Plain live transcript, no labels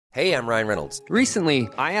Hey, I'm Ryan Reynolds. Recently,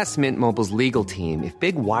 I asked Mint Mobile's legal team if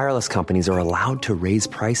big wireless companies are allowed to raise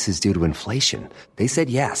prices due to inflation. They said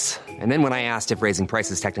yes. And then when I asked if raising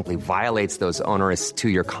prices technically violates those onerous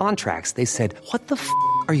two-year contracts, they said, "What the f***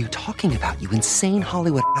 are you talking about, you insane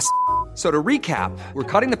Hollywood ass?" So to recap, we're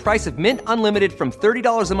cutting the price of Mint Unlimited from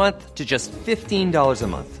 $30 a month to just $15 a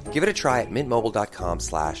month. Give it a try at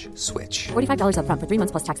mintmobile.com/switch. $45 up front for 3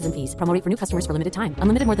 months plus taxes and fees. Promo rate for new customers for limited time.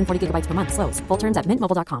 Unlimited more than 40 gigabytes per month. Slows full terms at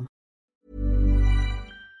mintmobile.com.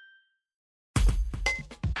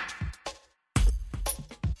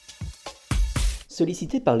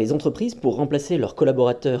 Sollicitée par les entreprises pour remplacer leurs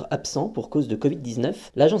collaborateurs absents pour cause de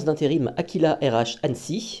Covid-19, l'agence d'intérim Aquila RH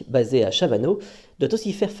Annecy, basée à Chavannes, doit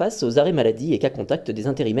aussi faire face aux arrêts maladie et cas contacts des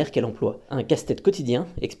intérimaires qu'elle emploie. Un casse-tête quotidien,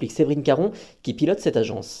 explique Séverine Caron, qui pilote cette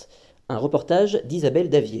agence. Un reportage d'Isabelle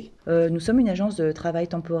Davier. Nous sommes une agence de travail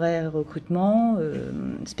temporaire et recrutement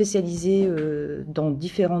spécialisée dans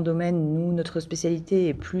différents domaines. Nous, notre spécialité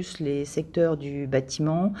est plus les secteurs du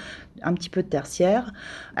bâtiment, un petit peu de tertiaire.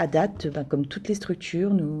 À date, comme toutes les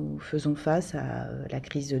structures, nous faisons face à la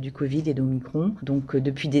crise du Covid et d'Omicron. Donc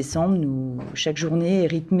depuis décembre, chaque journée est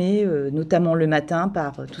rythmée, notamment le matin,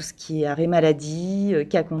 par tout ce qui est arrêt maladie,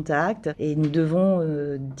 cas contact. Et nous devons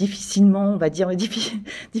difficilement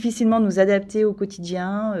nous adapter au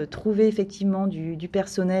quotidien, trouver effectivement du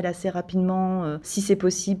personnel assez rapidement, si c'est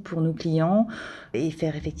possible pour nos clients, et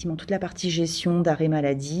faire effectivement toute la partie gestion d'arrêt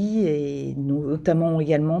maladie, et notamment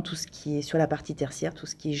également tout ce qui est sur la partie tertiaire, tout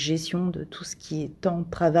ce qui est gestion de tout ce qui est temps de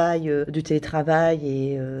travail, du télétravail,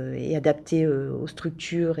 et adapté aux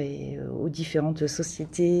structures et aux différentes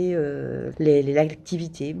sociétés,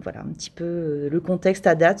 l'activité, voilà un petit peu le contexte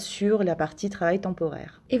à date sur la partie travail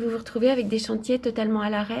temporaire. Et vous vous retrouvez avec des chantiers totalement à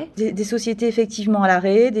l'arrêt ? Des sociétés effectivement à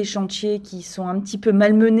l'arrêt, des chantiers qui sont un petit peu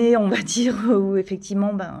malmenés, on va dire, où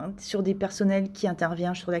effectivement, sur des personnels qui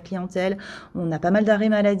interviennent sur la clientèle, on a pas mal d'arrêts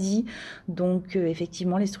maladie. Donc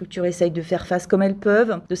effectivement, les structures essayent de faire face comme elles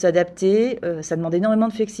peuvent, de s'adapter. Ça demande énormément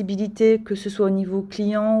de flexibilité, que ce soit au niveau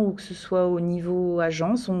client ou que ce soit au niveau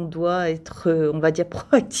agence. On doit être, on va dire,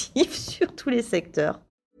 proactif sur tous les secteurs.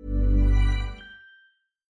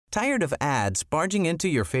 Tired of ads barging into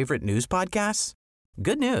your favorite news podcasts?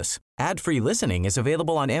 Good news. Ad-free listening is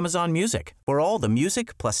available on Amazon Music for all the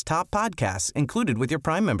music plus top podcasts included with your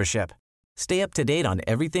Prime membership. Stay up to date on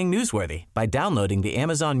everything newsworthy by downloading the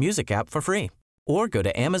Amazon Music app for free or go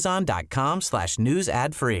to amazon.com/news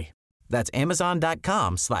ad free. That's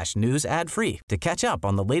amazon.com/news ad free to catch up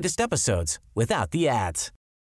on the latest episodes without the ads.